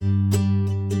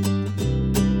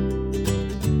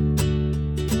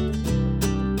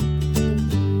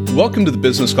Welcome to the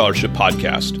Business Scholarship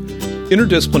Podcast,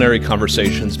 interdisciplinary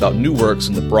conversations about new works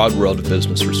in the broad world of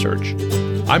business research.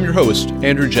 I'm your host,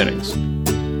 Andrew Jennings.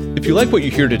 If you like what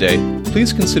you hear today,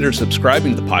 please consider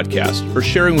subscribing to the podcast or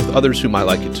sharing with others who might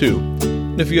like it too.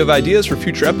 And if you have ideas for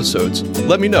future episodes,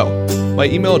 let me know. My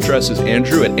email address is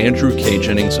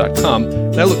andrew@andrewkjennings.com,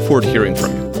 and I look forward to hearing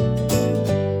from you.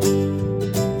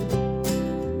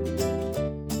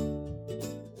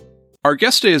 Our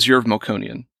guest today is Yerv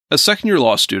Melkonian, a second-year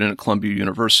law student at Columbia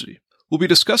University. We'll be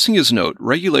discussing his note,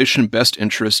 Regulation Best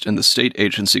Interest in the State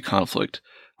Agency Conflict,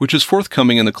 which is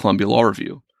forthcoming in the Columbia Law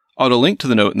Review. I'll add a link to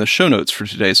the note in the show notes for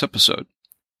today's episode.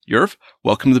 Yerv,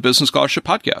 welcome to the Business Scholarship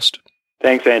Podcast.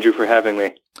 Thanks, Andrew, for having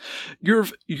me.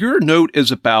 Yerv, your note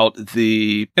is about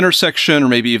the intersection or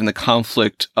maybe even the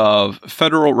conflict of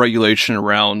federal regulation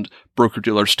around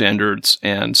broker-dealer standards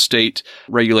and state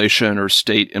regulation or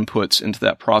state inputs into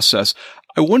that process.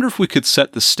 I wonder if we could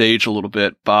set the stage a little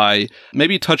bit by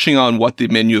maybe touching on what the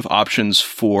menu of options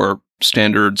for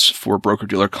standards for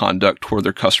broker-dealer conduct toward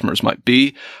their customers might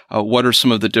be. What are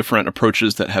some of the different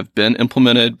approaches that have been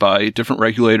implemented by different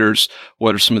regulators?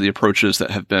 What are some of the approaches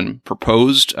that have been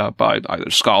proposed by either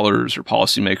scholars or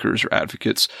policymakers or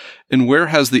advocates? And where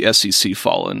has the SEC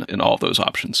fallen in all those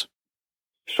options?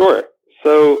 Sure.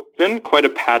 So it's been quite a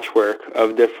patchwork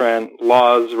of different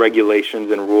laws,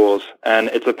 regulations, and rules. And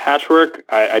it's a patchwork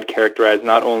I'd characterize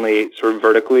not only sort of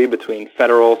vertically between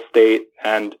federal, state,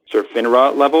 and sort of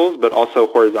FINRA levels, but also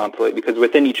horizontally, because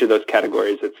within each of those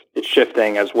categories, it's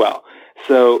shifting as well.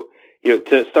 So,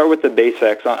 to start with the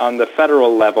basics, on the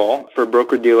federal level, for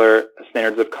broker-dealer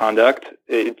standards of conduct,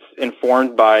 it's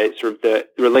informed by sort of the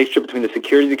relationship between the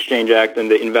Securities Exchange Act and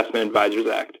the Investment Advisors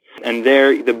Act. And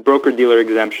there, the broker-dealer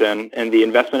exemption and the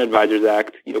Investment Advisors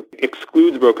Act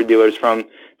excludes broker-dealers from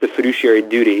the fiduciary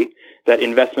duty that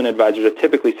investment advisors are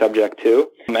typically subject to,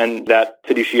 and that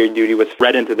fiduciary duty was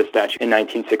read into the statute in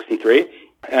 1963.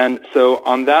 And so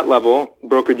on that level,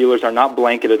 broker-dealers are not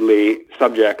blanketedly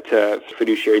subject to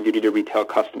fiduciary duty to retail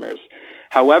customers.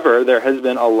 However, there has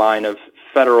been a line of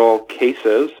federal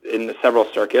cases in several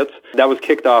circuits that was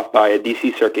kicked off by a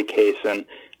D.C. Circuit case in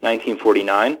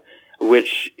 1949,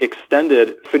 which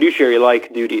extended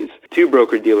fiduciary-like duties to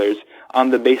broker-dealers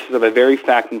on the basis of a very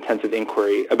fact-intensive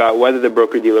inquiry about whether the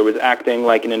broker-dealer was acting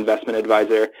like an investment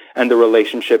advisor and the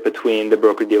relationship between the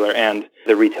broker-dealer and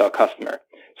the retail customer.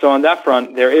 So on that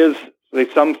front, there is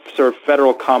some sort of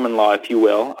federal common law, if you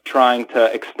will, trying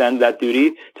to extend that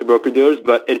duty to broker-dealers,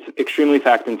 but it's extremely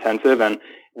fact-intensive and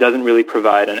doesn't really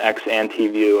provide an ex-ante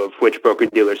view of which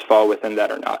broker-dealers fall within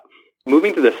that or not.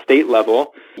 Moving to the state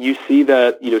level, you see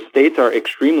that states are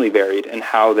extremely varied in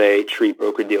how they treat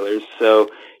broker-dealers. So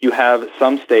you have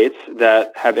some states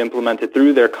that have implemented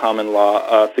through their common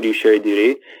law fiduciary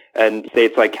duty, and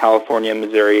states like California,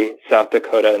 Missouri, South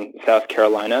Dakota, and South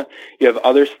Carolina. You have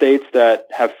other states that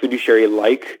have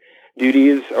fiduciary-like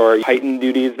duties or heightened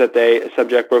duties that they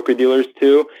subject broker-dealers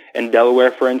to. In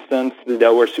Delaware, for instance, the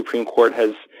Delaware Supreme Court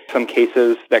has some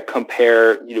cases that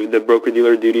compare the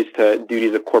broker-dealer duties to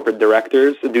duties of corporate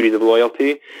directors, the duties of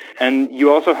loyalty. And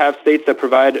you also have states that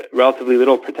provide relatively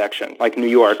little protection, like New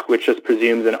York, which just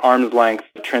presumes an arm's length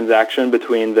transaction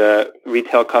between the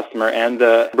retail customer and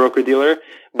the broker-dealer,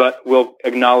 but will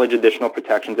acknowledge additional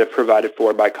protections if provided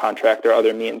for by contract or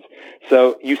other means.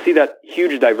 So you see that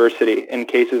huge diversity in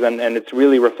cases, and it's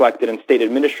really reflected in state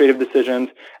administrative decisions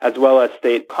as well as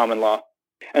state common law.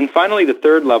 And finally, the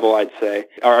third level, I'd say,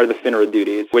 are the FINRA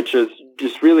duties, which is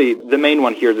just really the main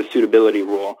one here is a suitability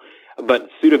rule. But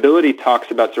suitability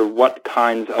talks about sort of what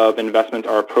kinds of investments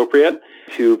are appropriate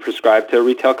to prescribe to a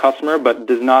retail customer, but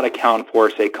does not account for,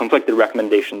 say, conflicted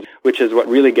recommendations, which is what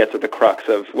really gets at the crux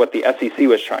of what the SEC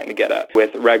was trying to get at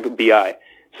with Reg BI.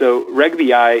 So Reg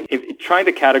BI, trying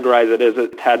to categorize it is a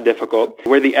tad difficult.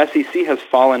 Where the SEC has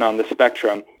fallen on the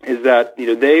spectrum is that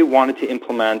they wanted to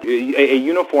implement a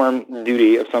uniform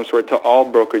duty of some sort to all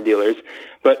broker-dealers,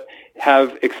 but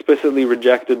have explicitly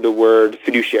rejected the word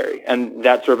fiduciary. And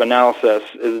that sort of analysis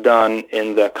is done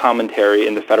in the commentary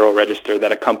in the Federal Register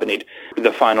that accompanied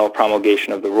the final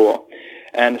promulgation of the rule.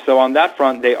 And so on that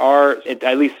front, they are,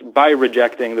 at least by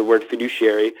rejecting the word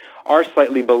fiduciary, are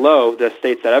slightly below the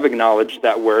states that have acknowledged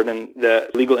that word and the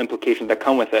legal implications that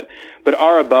come with it, but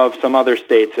are above some other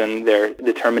states in their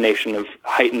determination of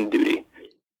heightened duty.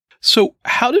 So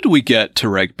how did we get to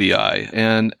Reg BI,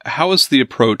 and how is the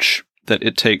approach that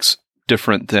it takes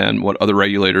different than what other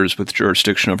regulators with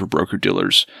jurisdiction over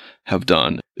broker-dealers have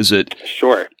done? Is it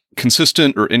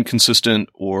consistent or inconsistent,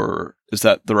 or is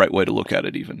that the right way to look at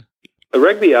it even?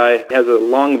 Reg BI has a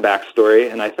long backstory,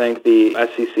 and I think the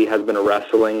SEC has been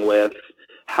wrestling with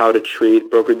how to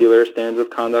treat broker-dealer standards of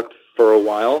conduct for a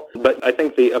while. But I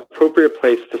think the appropriate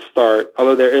place to start,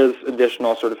 although there is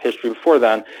additional sort of history before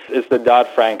then, is the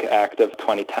Dodd-Frank Act of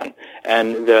 2010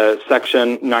 and the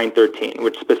Section 913,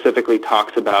 which specifically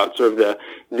talks about sort of the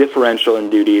differential in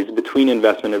duties between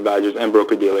investment advisors and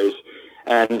broker-dealers,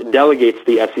 and delegates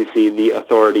the SEC the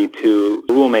authority to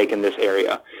rulemaking in this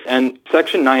area. And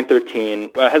Section 913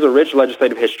 has a rich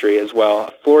legislative history as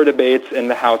well, floor debates in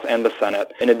the House and the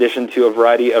Senate, in addition to a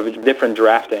variety of different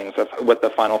draftings of what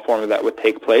the final form of that would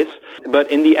take place.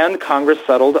 But in the end, Congress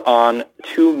settled on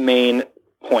two main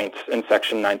points in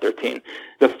Section 913.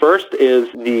 The first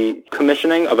is the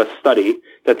commissioning of a study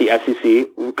that the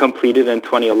SEC completed in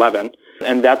 2011,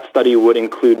 and that study would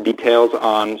include details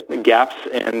on gaps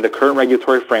in the current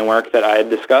regulatory framework that I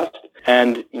had discussed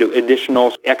and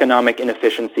additional economic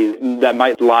inefficiencies that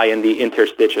might lie in the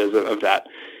interstitials of that.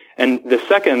 And the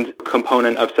second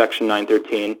component of Section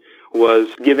 913 was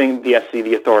giving the SEC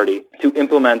the authority to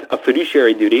implement a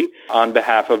fiduciary duty on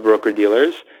behalf of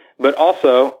broker-dealers, but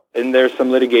also, and there's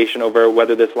some litigation over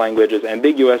whether this language is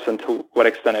ambiguous and to what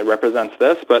extent it represents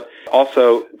this, but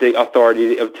also the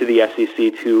authority to the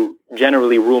SEC to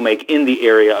generally rulemaking in the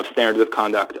area of standards of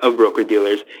conduct of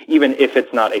broker-dealers, even if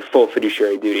it's not a full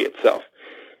fiduciary duty itself.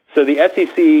 So the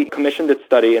SEC commissioned its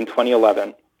study in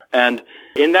 2011, and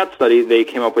in that study, they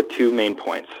came up with two main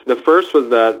points. The first was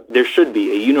that there should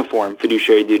be a uniform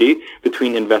fiduciary duty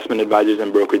between investment advisors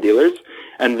and broker-dealers.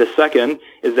 And the second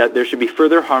is that there should be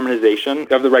further harmonization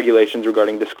of the regulations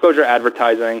regarding disclosure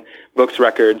advertising, books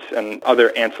records, and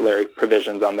other ancillary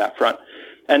provisions on that front.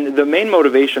 And the main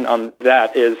motivation on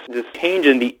that is this change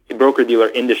in the broker-dealer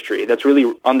industry that's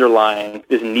really underlying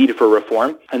this need for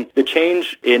reform. And the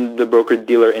change in the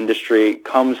broker-dealer industry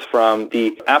comes from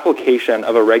the application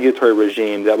of a regulatory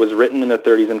regime that was written in the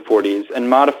 30s and 40s and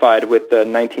modified with the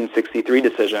 1963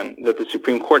 decision that the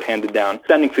Supreme Court handed down,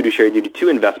 extending fiduciary duty to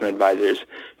investment advisors.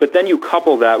 But then you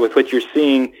couple that with what you're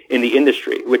seeing in the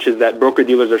industry, which is that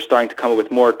broker-dealers are starting to come up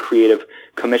with more creative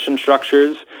commission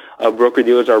structures.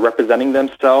 Broker-dealers are representing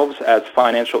themselves as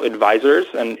financial advisors,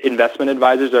 and investment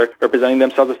advisors are representing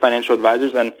themselves as financial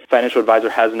advisors, and financial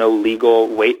advisor has no legal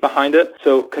weight behind it.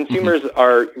 So consumers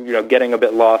are, getting a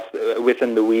bit lost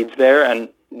within the weeds there, and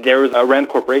there was a Rand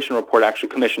Corporation report actually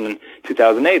commissioned in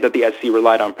 2008 that the SEC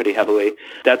relied on pretty heavily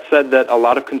that said that a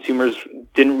lot of consumers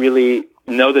didn't really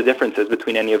know the differences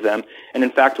between any of them, and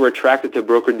in fact were attracted to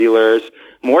broker-dealers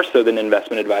more so than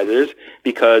investment advisors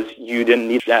because you didn't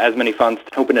need as many funds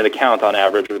to open an account on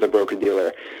average with a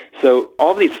broker-dealer. So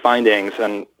all of these findings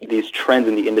and these trends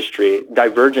in the industry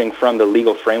diverging from the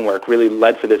legal framework really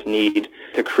led to this need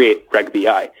to create Reg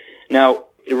BI. Now,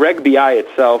 Reg BI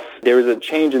itself, there was a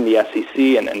change in the SEC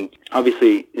and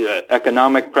obviously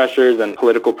economic pressures and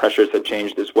political pressures had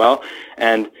changed as well.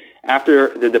 And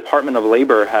after the Department of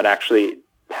Labor had actually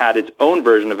had its own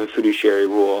version of a fiduciary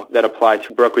rule that applied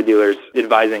to broker-dealers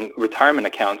advising retirement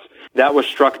accounts, that was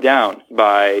struck down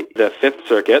by the Fifth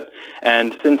Circuit.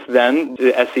 And since then,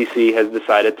 the SEC has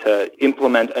decided to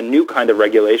implement a new kind of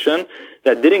regulation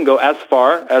that didn't go as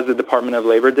far as the Department of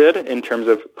Labor did in terms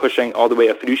of pushing all the way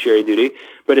a fiduciary duty,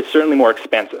 but it's certainly more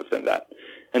expansive than that.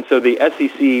 And so the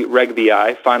SEC Reg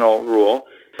BI final rule,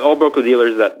 all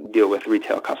broker-dealers that deal with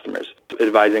retail customers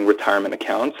advising retirement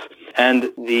accounts,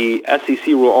 and the SEC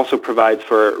rule also provides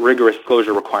for rigorous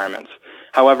disclosure requirements.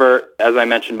 However, as I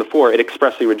mentioned before, it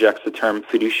expressly rejects the term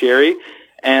fiduciary,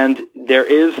 and there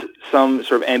is some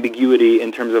sort of ambiguity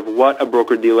in terms of what a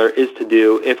broker-dealer is to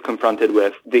do if confronted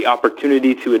with the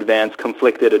opportunity to advance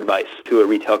conflicted advice to a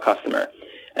retail customer.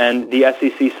 And the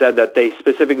SEC said that they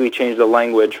specifically changed the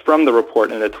language from the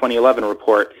report in the 2011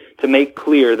 report to make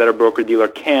clear that a broker-dealer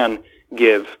can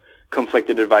give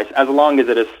conflicted advice as long as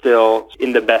it is still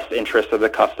in the best interest of the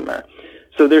customer.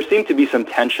 So there seem to be some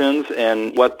tensions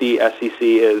in what the SEC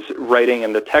is writing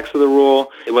in the text of the rule,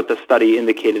 what the study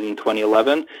indicated in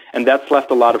 2011, and that's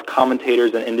left a lot of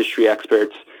commentators and industry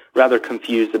experts rather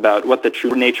confused about what the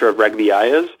true nature of Reg BI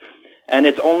is. And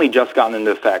it's only just gotten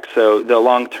into effect, so the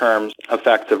long-term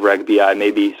effects of Reg BI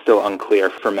may be still unclear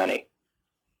for many.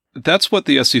 That's what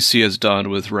the SEC has done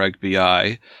with Reg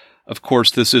BI. Of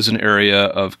course, this is an area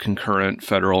of concurrent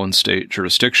federal and state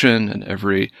jurisdiction, and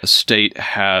every state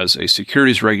has a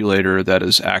securities regulator that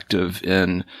is active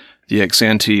in the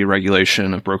ex-ante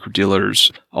regulation of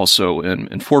broker-dealers, also in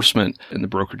enforcement in the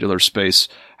broker-dealer space.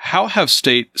 How have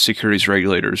state securities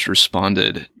regulators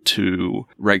responded to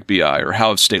Reg BI, or how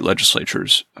have state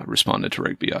legislatures responded to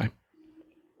Reg BI?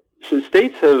 So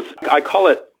states have, I call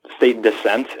it state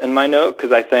dissent in my note,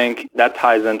 because I think that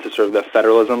ties into sort of the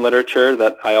federalism literature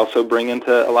that I also bring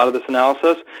into a lot of this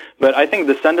analysis. But I think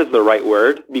dissent is the right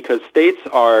word, because states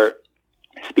are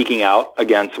speaking out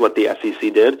against what the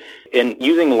SEC did and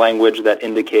using language that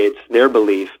indicates their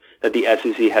belief that the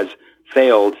SEC has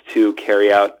failed to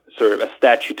carry out sort of a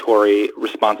statutory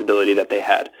responsibility that they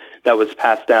had that was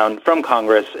passed down from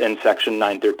Congress in Section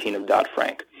 913 of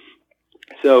Dodd-Frank.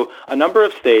 So a number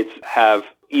of states have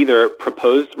either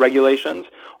proposed regulations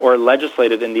or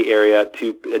legislated in the area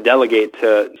to delegate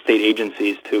to state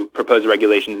agencies to propose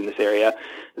regulations in this area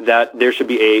that there should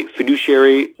be a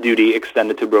fiduciary duty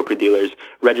extended to broker-dealers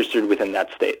registered within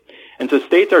that state. And so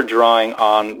states are drawing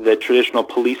on the traditional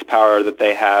police power that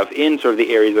they have in sort of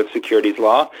the areas of securities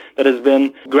law that has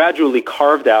been gradually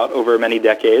carved out over many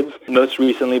decades, most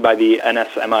recently by the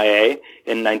NSMIA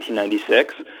in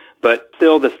 1996. But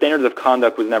still, the standards of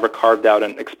conduct was never carved out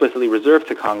and explicitly reserved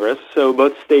to Congress, so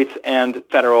both states and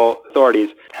federal authorities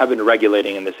have been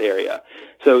regulating in this area.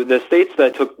 So the states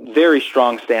that took very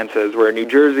strong stances were New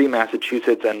Jersey,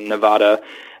 Massachusetts, and Nevada,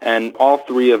 and all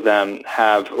three of them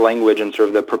have language and sort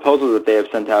of the proposals that they have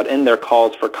sent out in their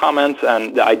calls for comments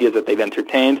and the ideas that they've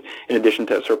entertained, in addition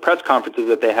to sort of press conferences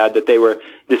that they had, that they were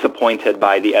disappointed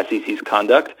by the SEC's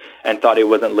conduct and thought it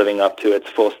wasn't living up to its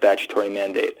full statutory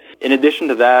mandate. In addition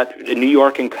to that, New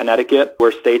York and Connecticut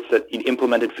were states that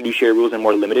implemented fiduciary rules in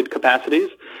more limited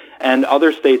capacities. And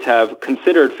other states have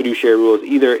considered fiduciary rules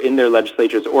either in their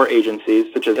legislatures or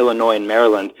agencies, such as Illinois and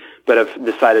Maryland, but have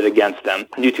decided against them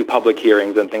due to public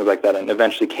hearings and things like that, and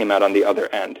eventually came out on the other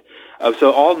end.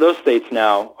 So all those states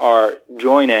now are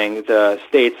joining the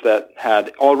states that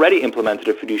had already implemented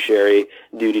a fiduciary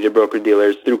duty to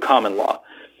broker-dealers through common law.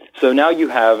 So now you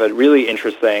have a really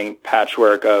interesting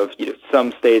patchwork of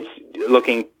some states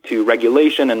looking to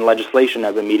regulation and legislation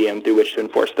as a medium through which to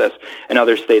enforce this, and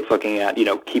other states looking at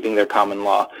keeping their common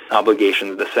law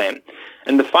obligations the same.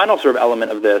 And the final sort of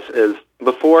element of this is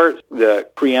before the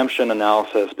preemption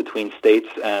analysis between states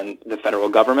and the federal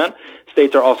government,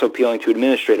 states are also appealing to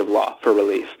administrative law for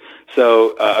relief.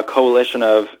 So a coalition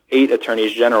of 8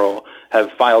 attorneys general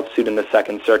have filed suit in the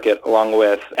Second Circuit along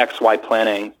with XY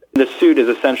Planning. The suit is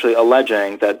essentially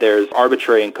alleging that there's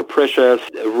arbitrary and capricious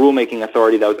rulemaking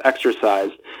authority that was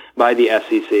exercised by the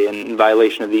SEC in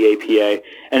violation of the APA.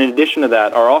 And in addition to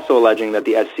that, are also alleging that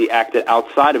the SEC acted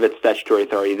outside of its statutory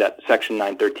authority that Section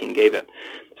 913 gave it.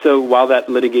 So while that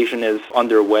litigation is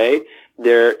underway,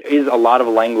 there is a lot of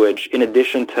language in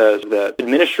addition to the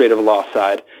administrative law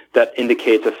side that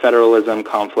indicates a federalism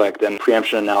conflict and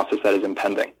preemption analysis that is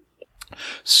impending.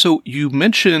 So you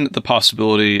mentioned the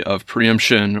possibility of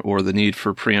preemption or the need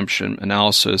for preemption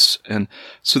analysis. And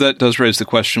so that does raise the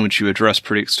question, which you address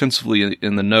pretty extensively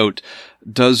in the note.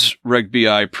 Does Reg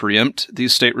BI preempt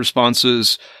these state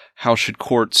responses? How should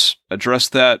courts address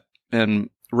that? And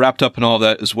wrapped up in all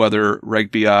that is whether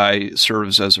Reg BI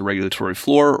serves as a regulatory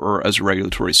floor or as a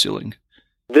regulatory ceiling.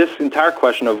 This entire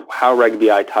question of how Reg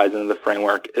BI ties into the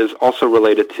framework is also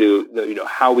related to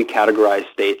how we categorize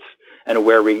states and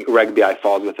where Reg BI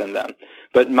falls within them.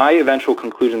 But my eventual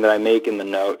conclusion that I make in the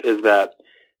note is that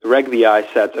Reg BI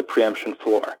sets a preemption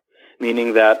floor,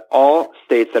 meaning that all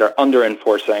states that are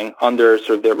under-enforcing, under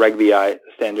sort of the Reg BI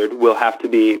standard, will have to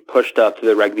be pushed up to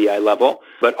the Reg BI level.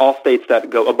 But all states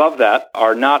that go above that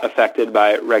are not affected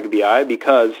by Reg BI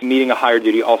because meeting a higher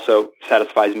duty also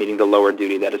satisfies meeting the lower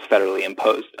duty that is federally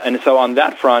imposed. And so on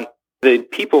that front, the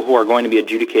people who are going to be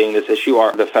adjudicating this issue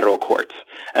are the federal courts.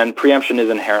 And preemption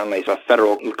is inherently a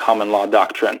federal common law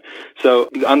doctrine. So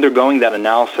undergoing that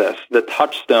analysis, the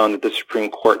touchstone that the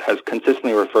Supreme Court has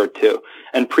consistently referred to,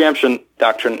 and preemption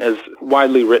doctrine is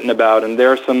widely written about, and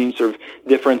there are some sort of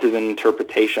differences in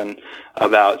interpretation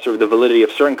about sort of the validity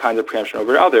of certain kinds of preemption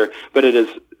over other, but it is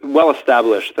well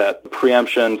established that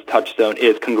preemption's touchstone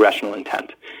is congressional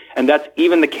intent. And that's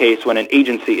even the case when an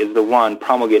agency is the one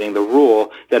promulgating the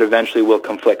rule that eventually will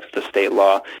conflict with the state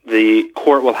law. The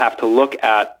court will have to look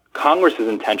at Congress's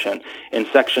intention in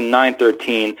Section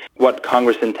 913, what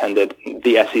Congress intended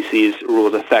the SEC's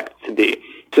rules effect to be.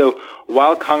 So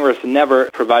while Congress never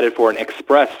provided for an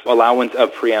express allowance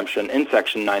of preemption in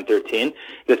Section 913,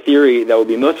 the theory that would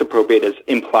be most appropriate is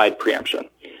implied preemption.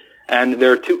 And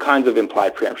there are two kinds of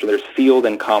implied preemption. There's field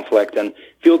and conflict, and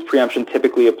field preemption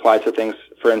typically applies to things,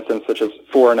 for instance, such as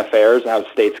foreign affairs, how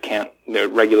states can't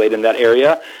regulate in that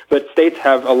area. But states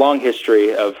have a long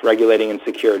history of regulating in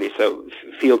security, so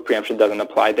field preemption doesn't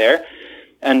apply there.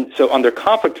 And so under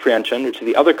conflict preemption, which is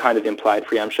the other kind of implied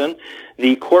preemption,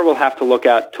 the court will have to look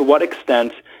at to what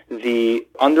extent the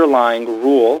underlying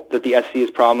rule that the SEC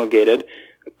has promulgated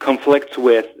conflicts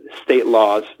with state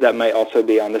laws that might also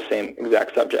be on the same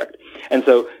exact subject. And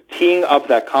so teeing up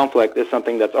that conflict is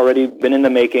something that's already been in the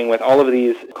making with all of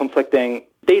these conflicting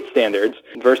state standards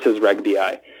versus Reg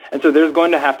BI. And so there's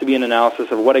going to have to be an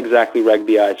analysis of what exactly Reg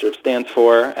BI sort of stands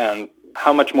for and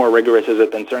how much more rigorous is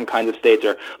it than certain kinds of states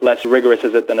or less rigorous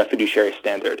is it than a fiduciary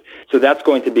standard. So that's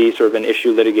going to be sort of an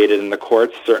issue litigated in the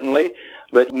courts, certainly.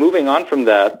 But moving on from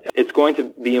that, it's going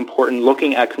to be important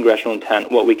looking at congressional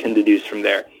intent, what we can deduce from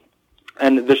there.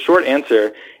 And the short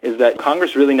answer is that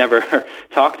Congress really never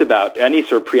talked about any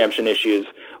sort of preemption issues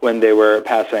when they were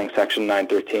passing Section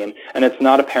 913. And it's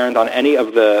not apparent on any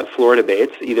of the floor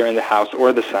debates, either in the House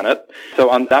or the Senate. So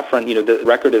on that front, the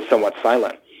record is somewhat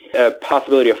silent. A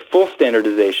possibility of full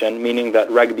standardization, meaning that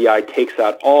Reg BI takes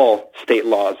out all state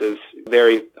laws, is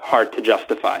very hard to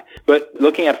justify. But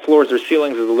looking at floors or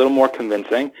ceilings is a little more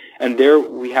convincing, and there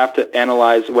we have to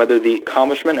analyze whether the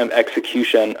accomplishment and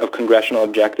execution of congressional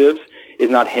objectives is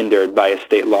not hindered by a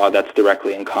state law that's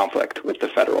directly in conflict with the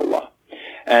federal law.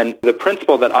 And the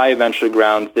principle that I eventually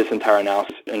ground this entire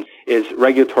analysis in is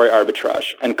regulatory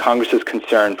arbitrage, and Congress's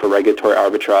concern for regulatory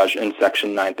arbitrage in Section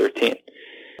 913.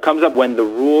 It comes up when the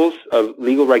rules of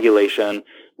legal regulation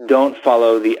don't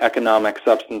follow the economic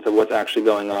substance of what's actually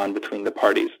going on between the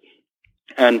parties.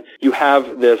 And you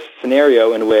have this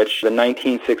scenario in which the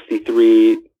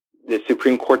 1963, the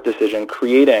Supreme Court decision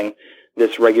creating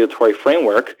this regulatory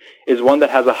framework is one that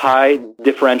has a high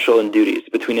differential in duties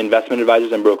between investment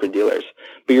advisors and broker-dealers.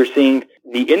 But you're seeing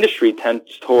the industry tend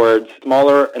towards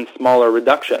smaller and smaller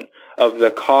reduction of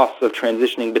the costs of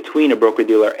transitioning between a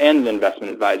broker-dealer and an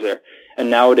investment advisor. And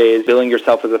nowadays, billing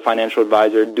yourself as a financial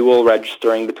advisor, dual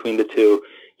registering between the two,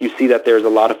 you see that there's a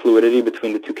lot of fluidity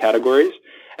between the two categories.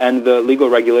 And the legal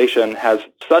regulation has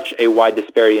such a wide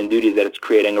disparity in duties that it's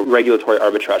creating a regulatory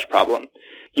arbitrage problem.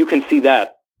 You can see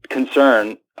that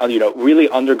concern, really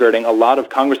undergirding a lot of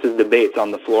Congress's debates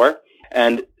on the floor.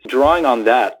 And drawing on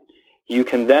that, you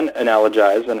can then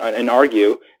analogize and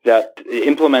argue that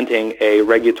implementing a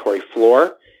regulatory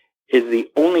floor is the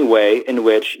only way in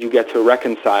which you get to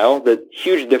reconcile the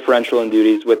huge differential in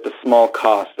duties with the small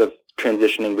cost of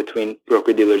transitioning between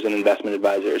broker-dealers and investment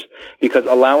advisors. Because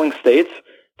allowing states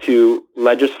to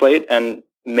legislate and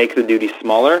make the duty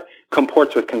smaller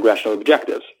comports with congressional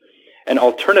objectives. And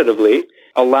alternatively,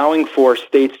 allowing for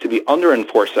states to be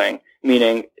under-enforcing,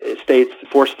 meaning states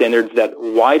force standards that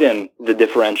widen the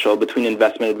differential between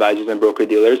investment advisors and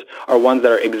broker-dealers, are ones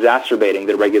that are exacerbating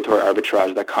the regulatory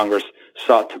arbitrage that Congress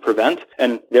sought to prevent.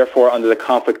 And therefore, under the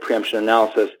conflict preemption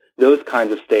analysis, those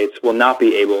kinds of states will not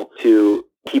be able to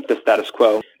keep the status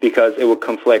quo because it will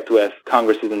conflict with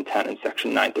Congress's intent in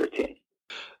Section 913.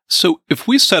 So if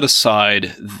we set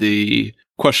aside the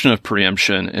question of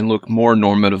preemption and look more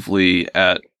normatively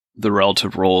at the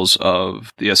relative roles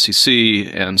of the SEC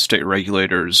and state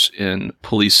regulators in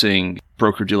policing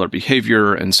broker-dealer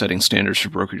behavior and setting standards for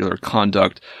broker-dealer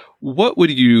conduct, what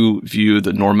would you view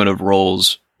the normative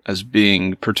roles as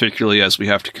being, particularly as we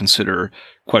have to consider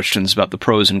questions about the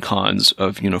pros and cons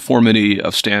of uniformity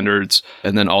of standards,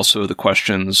 and then also the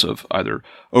questions of either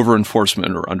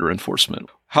over-enforcement or under-enforcement?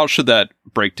 How should that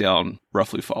breakdown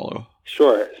roughly follow?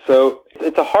 Sure. So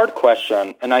it's a hard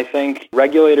question, and I think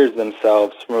regulators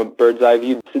themselves, from a bird's eye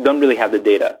view, don't really have the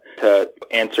data to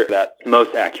answer that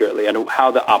most accurately and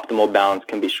how the optimal balance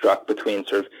can be struck between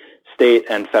sort of state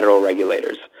and federal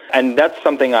regulators. And that's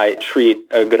something I treat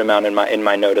a good amount in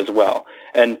my note as well.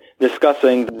 And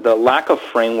discussing the lack of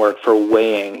framework for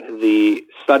weighing the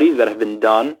studies that have been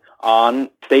done on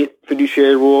state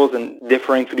fiduciary rules and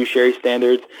differing fiduciary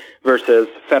standards versus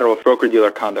federal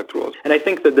broker-dealer conduct rules. And I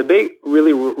think the debate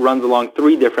really runs along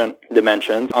three different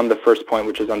dimensions on the first point,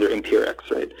 which is under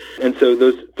empirics, right? And so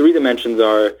those three dimensions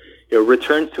are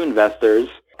returns to investors,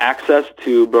 access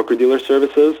to broker-dealer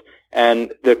services,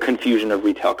 and the confusion of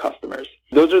retail customers.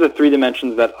 Those are the three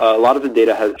dimensions that a lot of the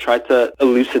data has tried to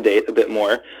elucidate a bit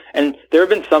more. And there have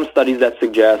been some studies that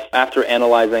suggest, after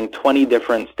analyzing 20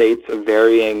 different states of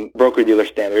varying broker-dealer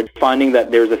standards, finding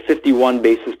that there's a 51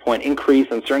 basis point increase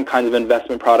in certain kinds of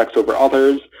investment products over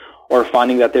others, or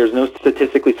finding that there's no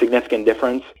statistically significant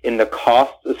difference in the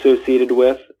costs associated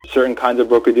with certain kinds of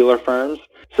broker-dealer firms.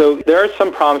 So there is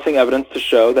some promising evidence to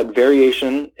show that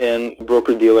variation in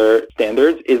broker-dealer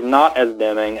standards is not as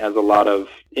damning as a lot of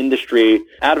industry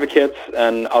advocates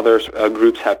and other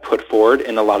groups have put forward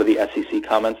in a lot of the SEC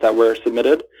comments that were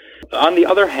submitted. On the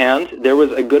other hand, there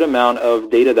was a good amount of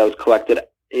data that was collected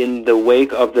in the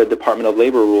wake of the Department of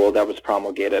Labor rule that was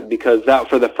promulgated, because that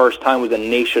for the first time was a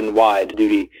nationwide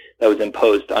duty that was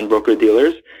imposed on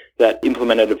broker-dealers that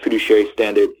implemented a fiduciary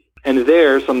standard. And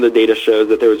there, some of the data shows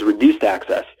that there was reduced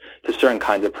access to certain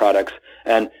kinds of products,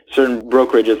 and certain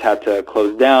brokerages had to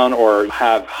close down or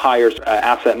have higher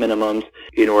asset minimums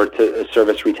in order to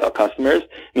service retail customers,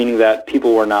 meaning that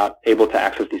people were not able to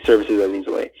access these services as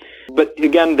easily. But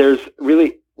again, there's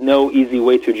really no easy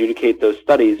way to adjudicate those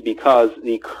studies because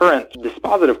the current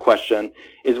dispositive question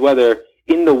is whether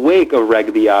in the wake of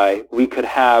Reg BI, we could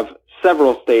have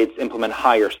several states implement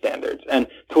higher standards, and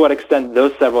to what extent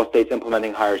those several states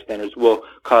implementing higher standards will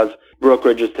cause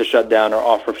brokerages to shut down or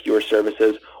offer fewer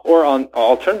services, or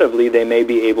alternatively, they may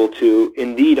be able to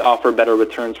indeed offer better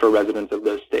returns for residents of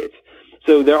those states.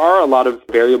 So there are a lot of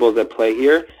variables at play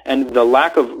here, and the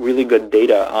lack of really good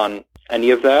data on any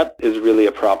of that is really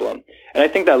a problem. And I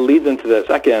think that leads into the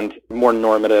second, more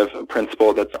normative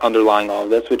principle that's underlying all of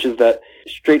this, which is that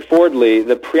straightforwardly,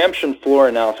 the preemption floor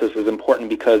analysis is important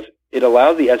because it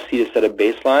allows the SEC to set a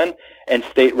baseline and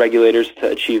state regulators to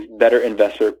achieve better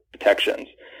investor protections.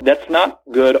 That's not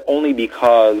good only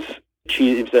because it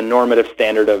achieves a normative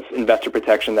standard of investor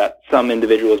protection that some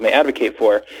individuals may advocate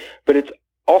for, but it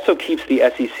also keeps the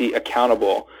SEC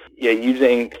accountable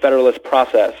using federalist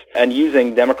process and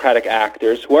using democratic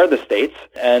actors who are the states,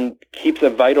 and keeps a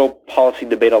vital policy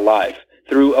debate alive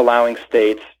through allowing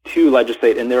states to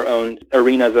legislate in their own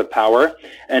arenas of power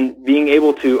and being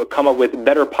able to come up with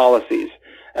better policies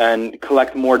and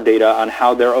collect more data on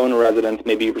how their own residents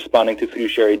may be responding to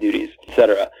fiduciary duties,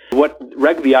 etc. What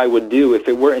Reg BI would do if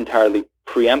it were entirely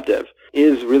preemptive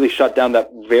is really shut down that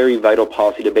very vital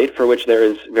policy debate for which there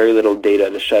is very little data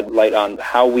to shed light on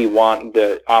how we want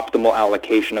the optimal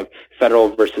allocation of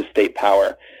federal versus state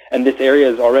power. And this area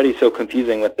is already so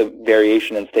confusing with the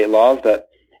variation in state laws that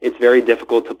it's very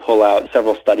difficult to pull out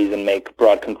several studies and make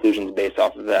broad conclusions based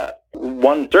off of that.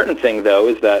 One certain thing, though,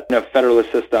 is that in a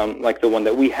federalist system like the one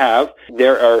that we have,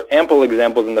 there are ample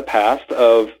examples in the past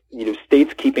of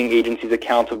states keeping agencies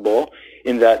accountable,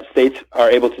 in that states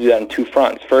are able to do that on two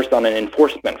fronts. First, on an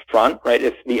enforcement front, right?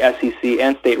 If the SEC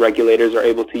and state regulators are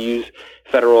able to use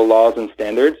federal laws and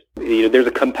standards, there's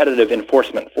a competitive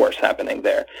enforcement force happening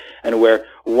there. And where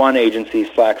one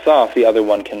agency slacks off, the other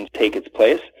one can take its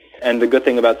place. And the good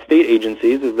thing about state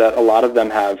agencies is that a lot of them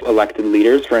have elected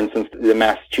leaders. For instance, the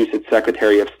Massachusetts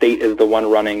Secretary of State is the one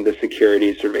running the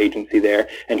securities sort of agency there,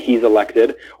 and he's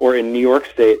elected. Or in New York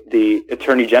State, the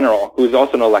Attorney General, who is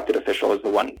also an elected official, is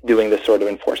the one doing this sort of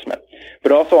enforcement.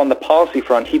 But also on the policy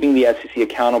front, keeping the SEC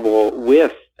accountable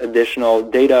with additional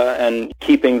data and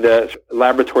keeping the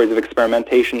laboratories of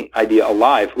experimentation idea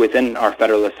alive within our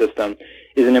federalist system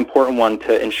is an important one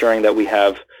to ensuring that we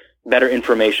have better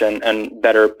information and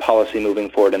better policy moving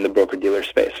forward in the broker-dealer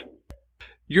space.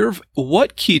 Yerv,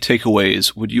 what key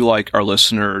takeaways would you like our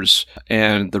listeners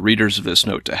and the readers of this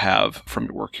note to have from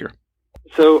your work here?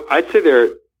 So I'd say there are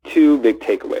two big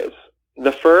takeaways.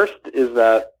 The first is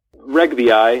that Reg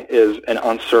BI is an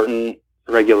uncertain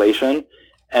regulation,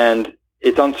 and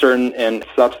it's uncertain in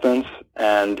substance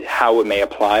and how it may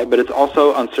apply, but it's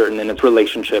also uncertain in its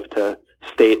relationship to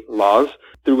state laws,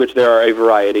 through which there are a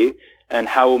variety, and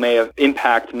how it may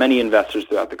impact many investors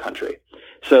throughout the country.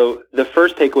 So the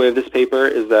first takeaway of this paper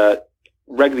is that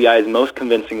Reg BI is most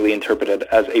convincingly interpreted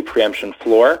as a preemption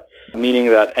floor, meaning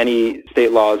that any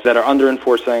state laws that are under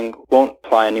enforcing won't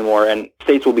apply anymore, and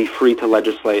states will be free to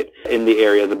legislate in the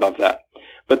areas above that.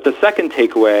 But the second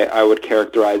takeaway I would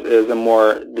characterize is a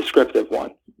more descriptive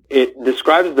one. It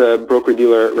describes the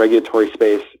broker-dealer regulatory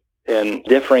space in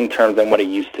differing terms than what it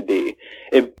used to be.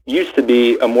 It used to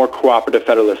be a more cooperative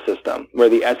federalist system where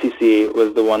the SEC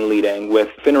was the one leading with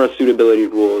FINRA suitability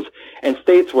rules, and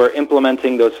states were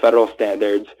implementing those federal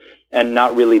standards and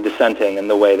not really dissenting in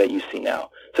the way that you see now.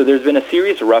 So there's been a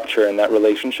serious rupture in that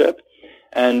relationship,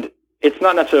 and it's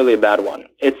not necessarily a bad one.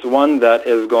 It's one that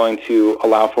is going to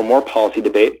allow for more policy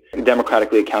debate,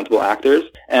 democratically accountable actors,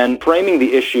 and framing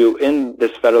the issue in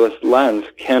this federalist lens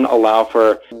can allow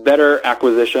for better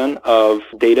acquisition of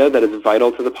data that is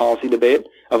vital to the policy debate,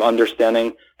 of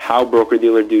understanding how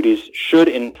broker-dealer duties should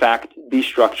in fact be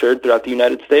structured throughout the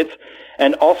United States,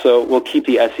 and also will keep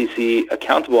the SEC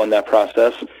accountable in that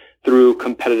process through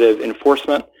competitive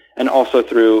enforcement and also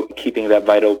through keeping that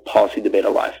vital policy debate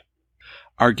alive.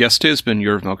 Our guest has been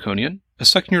Yerv Melkonian, a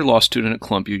second-year law student at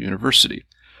Columbia University.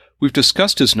 We've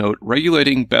discussed his note,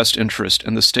 Regulating Best Interest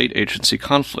and the State Agency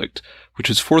Conflict, which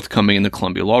is forthcoming in the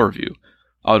Columbia Law Review.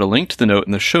 I'll add a link to the note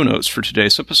in the show notes for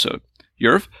today's episode.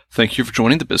 Yerv, thank you for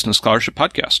joining the Business Scholarship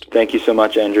Podcast. Thank you so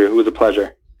much, Andrew. It was a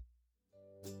pleasure.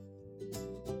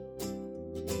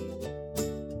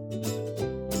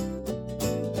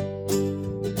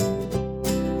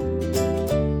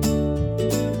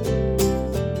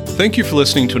 Thank you for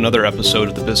listening to another episode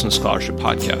of the Business Scholarship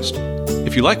Podcast.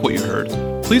 If you like what you heard,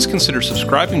 please consider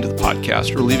subscribing to the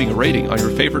podcast or leaving a rating on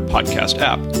your favorite podcast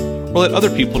app, or let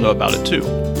other people know about it too.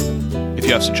 If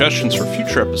you have suggestions for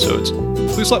future episodes,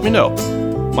 please let me know.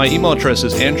 My email address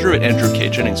is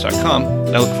andrew@andrewkjennings.com,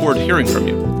 and I look forward to hearing from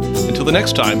you. Until the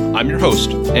next time, I'm your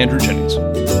host, Andrew Jennings.